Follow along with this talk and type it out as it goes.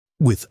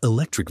With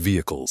electric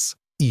vehicles,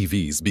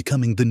 EVs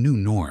becoming the new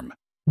norm,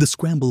 the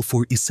scramble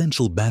for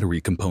essential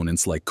battery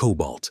components like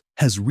cobalt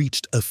has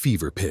reached a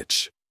fever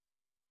pitch.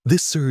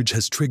 This surge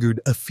has triggered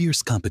a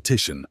fierce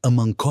competition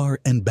among car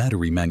and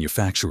battery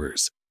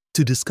manufacturers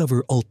to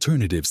discover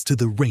alternatives to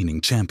the reigning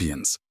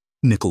champions: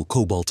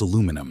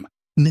 nickel-cobalt-aluminum,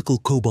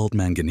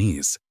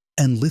 nickel-cobalt-manganese,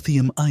 and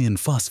lithium-iron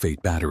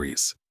phosphate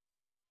batteries.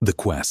 The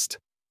quest: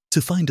 to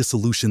find a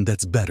solution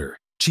that's better,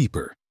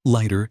 cheaper,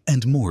 lighter,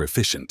 and more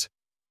efficient.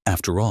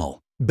 After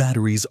all,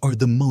 batteries are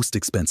the most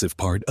expensive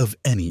part of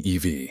any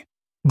EV.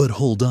 But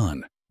hold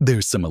on,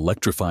 there's some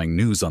electrifying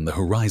news on the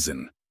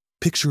horizon.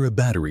 Picture a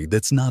battery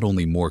that's not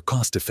only more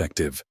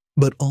cost-effective,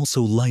 but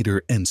also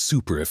lighter and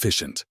super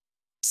efficient.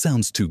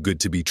 Sounds too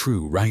good to be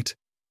true, right?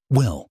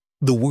 Well,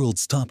 the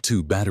world's top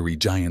two battery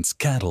giants,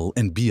 CATL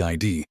and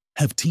BYD,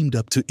 have teamed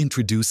up to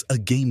introduce a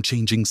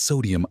game-changing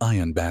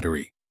sodium-ion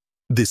battery.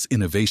 This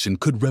innovation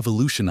could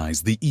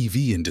revolutionize the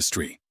EV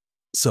industry.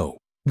 So,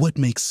 what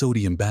makes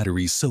sodium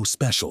batteries so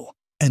special,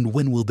 and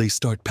when will they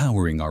start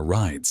powering our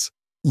rides?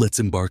 Let's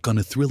embark on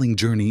a thrilling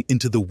journey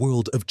into the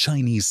world of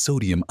Chinese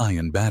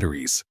sodium-ion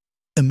batteries.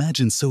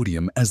 Imagine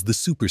sodium as the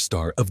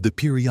superstar of the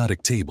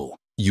periodic table,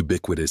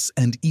 ubiquitous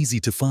and easy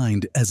to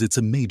find as it's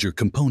a major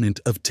component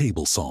of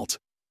table salt.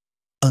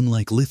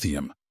 Unlike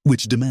lithium,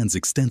 which demands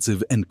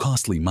extensive and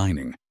costly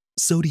mining,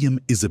 sodium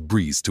is a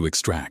breeze to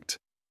extract.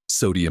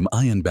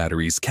 Sodium-ion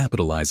batteries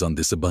capitalize on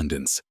this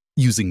abundance,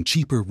 using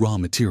cheaper raw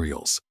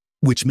materials,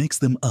 which makes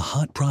them a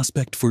hot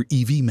prospect for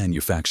EV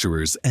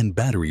manufacturers and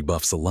battery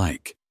buffs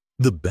alike.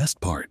 The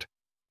best part: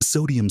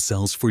 sodium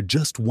sells for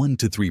just 1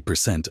 to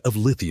 3% of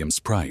lithium's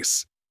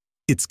price.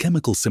 Its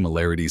chemical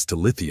similarities to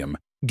lithium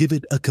give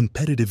it a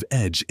competitive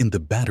edge in the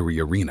battery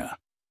arena.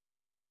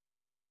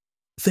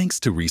 Thanks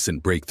to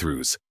recent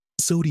breakthroughs,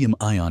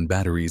 sodium-ion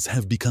batteries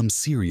have become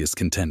serious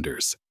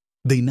contenders.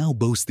 They now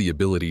boast the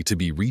ability to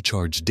be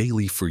recharged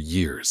daily for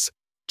years,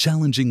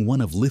 challenging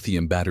one of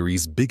lithium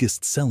batteries'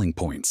 biggest selling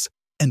points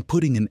and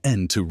putting an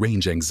end to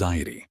range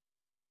anxiety.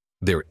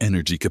 Their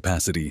energy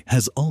capacity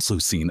has also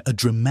seen a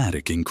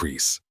dramatic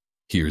increase.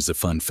 Here's a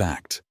fun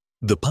fact: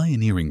 the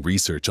pioneering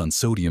research on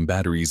sodium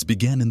batteries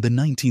began in the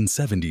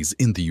 1970s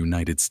in the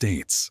United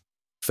States.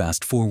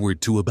 Fast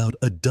forward to about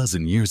a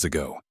dozen years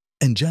ago,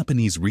 and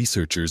Japanese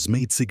researchers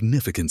made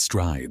significant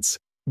strides,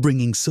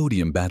 bringing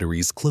sodium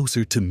batteries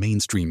closer to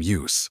mainstream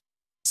use.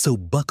 So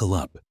buckle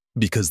up,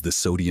 because the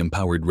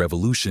sodium-powered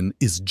revolution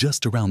is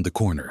just around the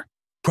corner,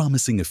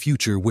 promising a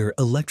future where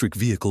electric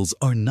vehicles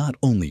are not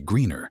only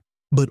greener,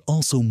 but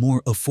also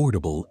more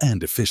affordable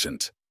and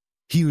efficient.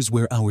 Here's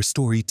where our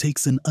story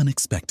takes an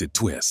unexpected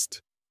twist.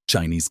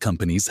 Chinese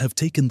companies have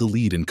taken the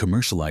lead in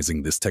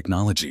commercializing this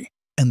technology,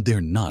 and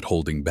they're not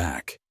holding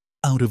back.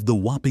 Out of the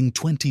whopping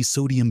 20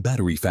 sodium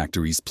battery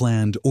factories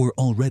planned or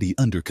already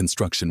under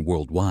construction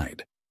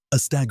worldwide, a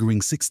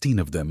staggering 16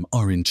 of them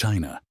are in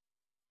China.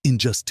 In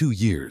just 2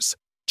 years,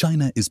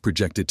 China is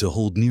projected to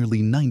hold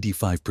nearly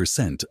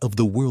 95% of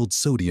the world's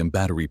sodium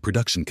battery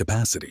production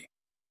capacity.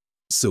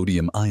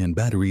 Sodium-ion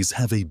batteries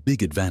have a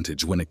big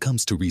advantage when it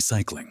comes to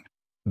recycling.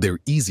 They're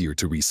easier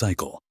to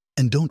recycle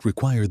and don't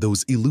require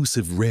those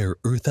elusive rare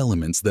earth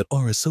elements that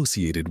are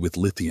associated with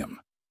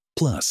lithium.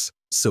 Plus,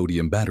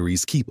 sodium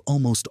batteries keep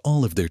almost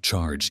all of their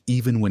charge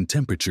even when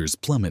temperatures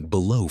plummet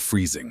below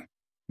freezing.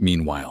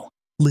 Meanwhile,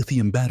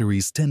 lithium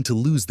batteries tend to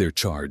lose their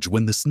charge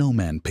when the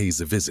snowman pays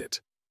a visit.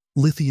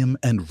 Lithium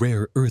and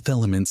rare earth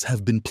elements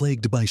have been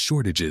plagued by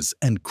shortages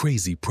and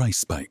crazy price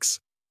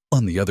spikes.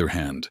 On the other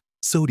hand,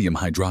 sodium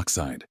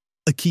hydroxide,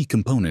 a key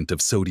component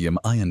of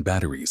sodium-ion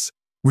batteries,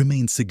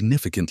 remains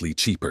significantly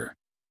cheaper.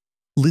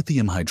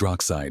 Lithium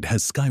hydroxide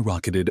has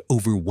skyrocketed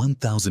over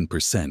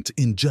 1,000%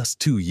 in just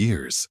 2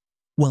 years,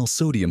 while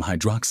sodium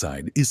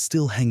hydroxide is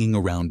still hanging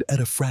around at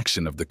a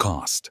fraction of the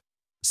cost.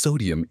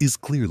 Sodium is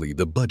clearly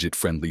the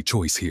budget-friendly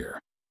choice here.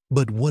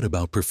 But what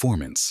about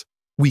performance?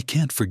 We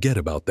can't forget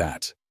about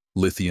that.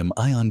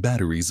 Lithium-ion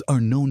batteries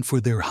are known for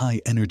their high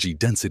energy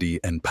density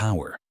and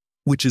power,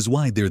 which is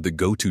why they're the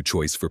go-to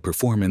choice for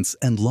performance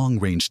and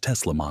long-range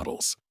Tesla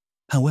models.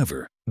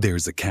 However,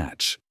 there's a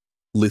catch.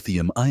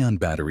 Lithium-ion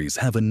batteries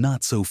have a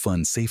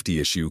not-so-fun safety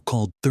issue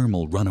called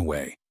thermal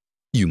runaway.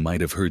 You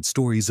might have heard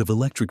stories of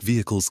electric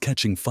vehicles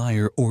catching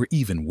fire or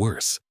even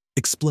worse,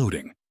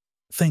 exploding.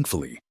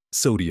 Thankfully,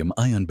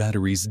 sodium-ion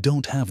batteries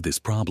don't have this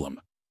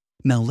problem.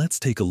 Now let's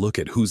take a look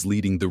at who's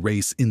leading the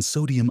race in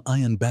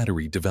sodium-ion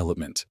battery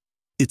development.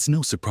 It's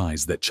no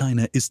surprise that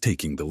China is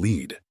taking the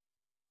lead.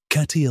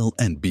 CATL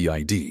and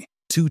BYD,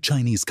 2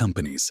 Chinese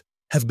companies,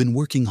 have been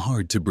working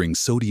hard to bring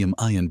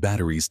sodium-ion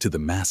batteries to the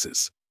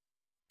masses.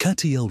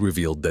 CATL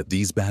revealed that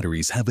these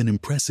batteries have an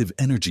impressive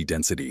energy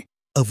density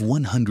of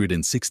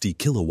 160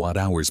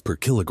 kilowatt-hours per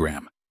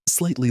kilogram,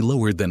 slightly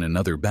lower than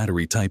another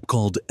battery type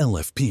called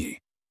LFP.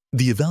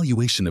 The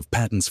evaluation of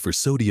patents for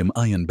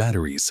sodium-ion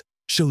batteries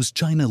shows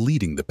China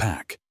leading the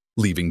pack,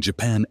 leaving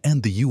Japan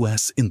and the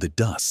US in the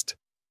dust.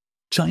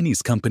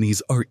 Chinese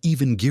companies are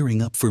even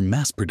gearing up for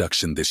mass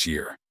production this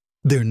year.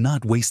 They're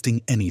not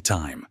wasting any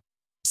time.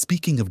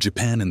 Speaking of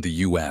Japan and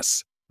the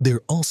US,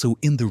 they're also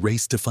in the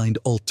race to find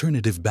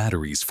alternative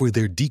batteries for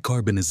their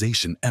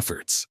decarbonization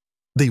efforts.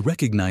 They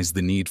recognize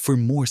the need for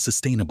more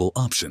sustainable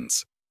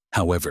options.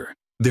 However,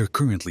 they're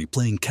currently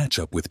playing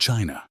catch-up with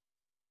China.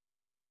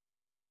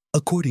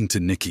 According to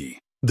Nikkei,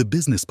 the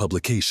business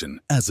publication,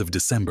 as of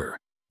December,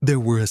 there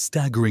were a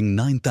staggering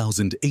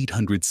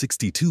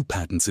 9,862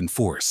 patents in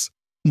force,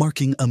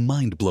 marking a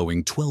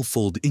mind-blowing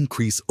 12-fold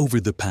increase over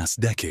the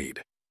past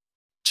decade.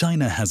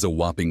 China has a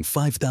whopping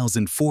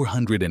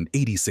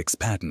 5,486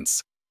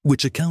 patents,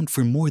 which account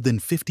for more than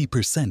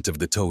 50% of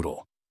the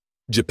total.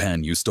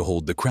 Japan used to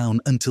hold the crown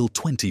until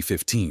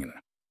 2015.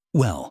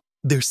 Well,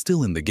 they're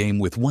still in the game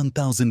with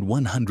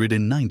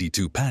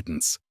 1,192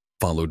 patents,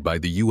 followed by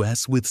the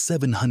US with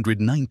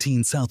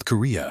 719, South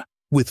Korea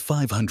with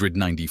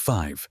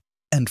 595,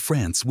 and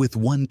France with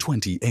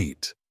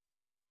 128.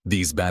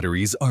 These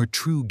batteries are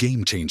true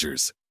game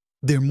changers.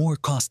 They're more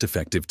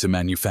cost-effective to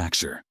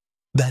manufacture.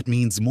 That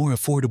means more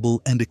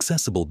affordable and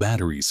accessible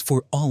batteries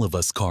for all of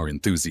us car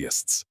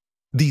enthusiasts.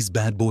 These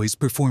bad boys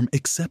perform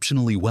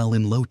exceptionally well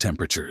in low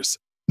temperatures,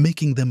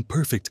 making them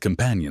perfect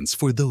companions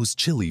for those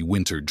chilly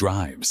winter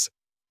drives.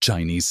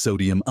 Chinese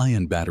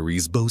sodium-ion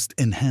batteries boast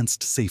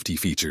enhanced safety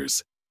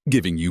features,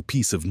 giving you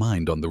peace of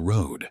mind on the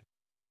road.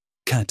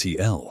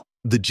 CATL,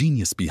 the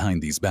genius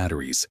behind these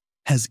batteries,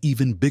 has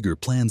even bigger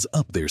plans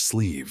up their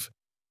sleeve.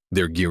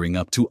 They're gearing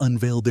up to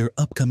unveil their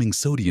upcoming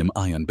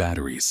sodium-ion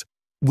batteries,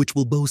 which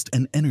will boast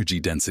an energy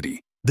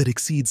density that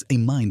exceeds a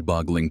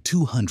mind-boggling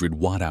 200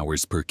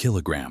 watt-hours per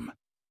kilogram.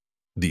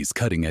 These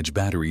cutting-edge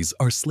batteries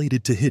are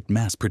slated to hit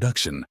mass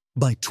production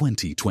by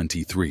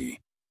 2023.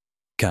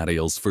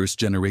 CATL's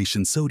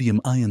first-generation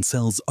sodium-ion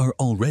cells are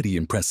already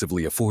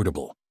impressively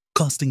affordable,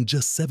 costing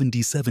just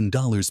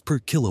 $77 per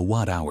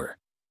kilowatt-hour.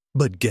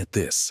 But get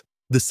this,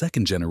 the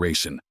second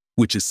generation,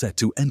 which is set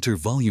to enter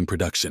volume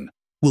production,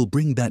 will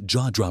bring that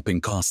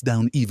jaw-dropping cost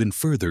down even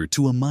further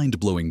to a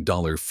mind-blowing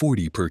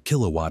 $40 per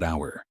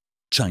kilowatt-hour.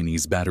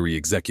 Chinese battery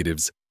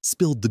executives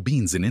spilled the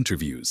beans in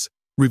interviews,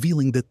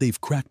 revealing that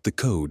they've cracked the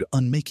code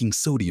on making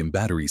sodium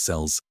battery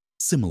cells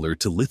similar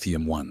to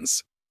lithium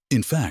ones.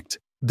 In fact,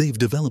 they've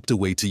developed a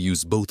way to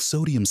use both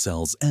sodium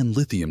cells and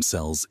lithium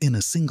cells in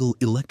a single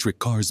electric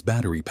car's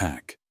battery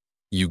pack.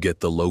 You get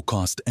the low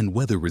cost and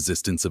weather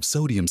resistance of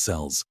sodium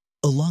cells,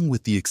 along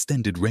with the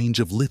extended range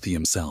of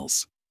lithium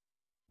cells.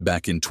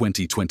 Back in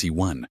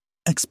 2021,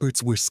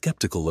 experts were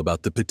skeptical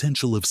about the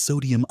potential of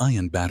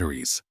sodium-ion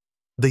batteries.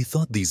 They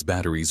thought these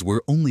batteries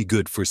were only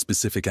good for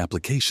specific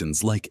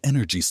applications like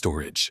energy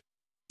storage.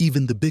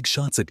 Even the big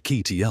shots at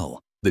CATL,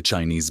 the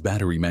Chinese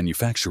battery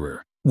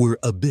manufacturer, were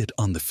a bit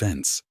on the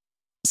fence.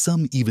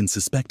 Some even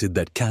suspected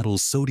that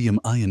CATL's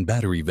sodium-ion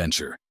battery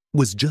venture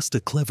was just a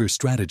clever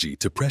strategy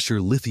to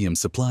pressure lithium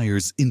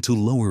suppliers into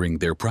lowering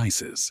their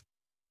prices.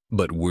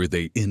 But were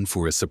they in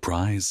for a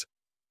surprise?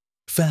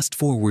 Fast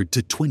forward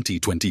to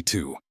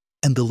 2022,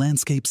 and the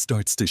landscape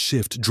starts to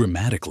shift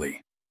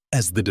dramatically.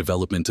 As the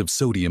development of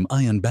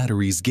sodium-ion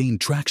batteries gained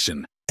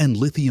traction and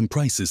lithium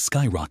prices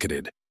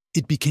skyrocketed,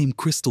 it became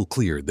crystal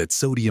clear that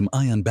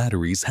sodium-ion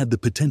batteries had the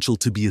potential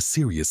to be a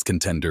serious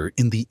contender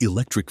in the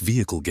electric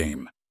vehicle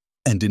game.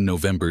 And in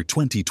November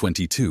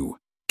 2022,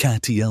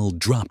 CATL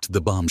dropped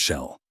the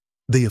bombshell.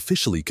 They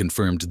officially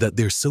confirmed that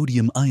their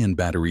sodium-ion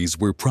batteries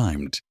were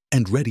primed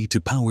and ready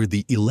to power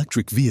the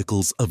electric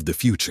vehicles of the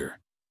future.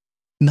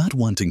 Not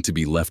wanting to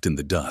be left in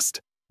the dust,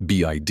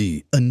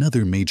 BYD,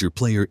 another major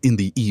player in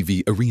the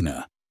EV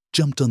arena,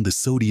 jumped on the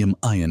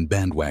sodium-ion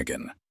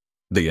bandwagon.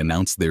 They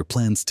announced their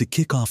plans to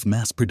kick off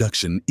mass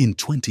production in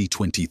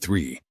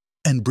 2023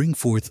 and bring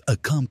forth a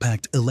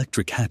compact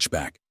electric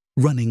hatchback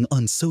running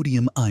on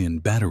sodium-ion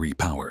battery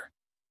power.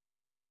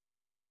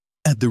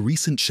 At the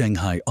recent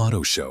Shanghai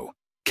Auto Show,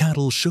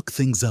 CATL shook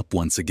things up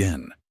once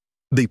again.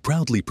 They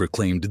proudly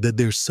proclaimed that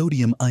their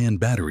sodium-ion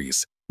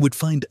batteries would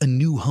find a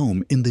new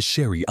home in the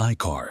Chery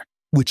iCar,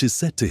 which is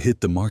set to hit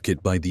the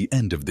market by the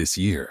end of this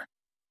year.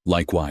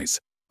 Likewise,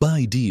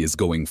 BYD is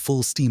going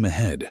full steam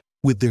ahead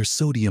with their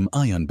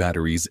sodium-ion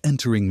batteries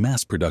entering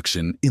mass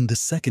production in the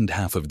second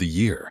half of the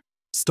year,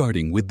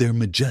 starting with their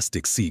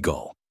majestic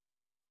Seagull.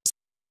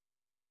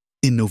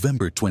 In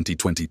November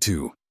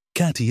 2022,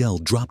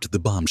 CATL dropped the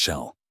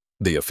bombshell.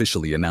 They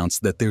officially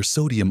announced that their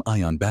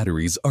sodium-ion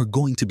batteries are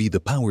going to be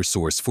the power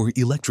source for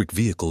electric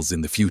vehicles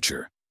in the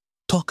future.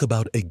 Talk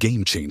about a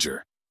game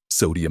changer.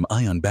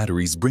 Sodium-ion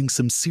batteries bring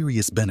some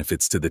serious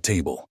benefits to the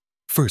table.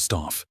 First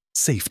off,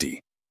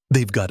 safety.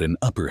 They've got an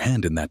upper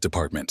hand in that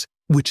department,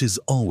 which is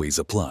always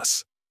a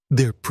plus.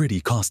 They're pretty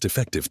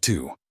cost-effective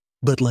too.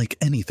 But like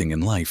anything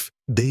in life,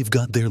 they've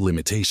got their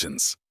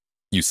limitations.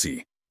 You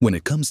see, when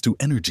it comes to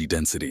energy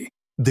density,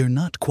 they're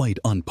not quite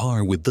on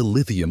par with the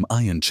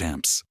lithium-ion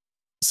champs.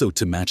 So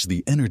to match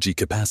the energy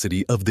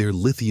capacity of their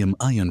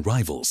lithium-ion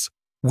rivals,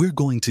 we're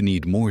going to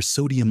need more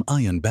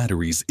sodium-ion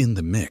batteries in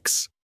the mix.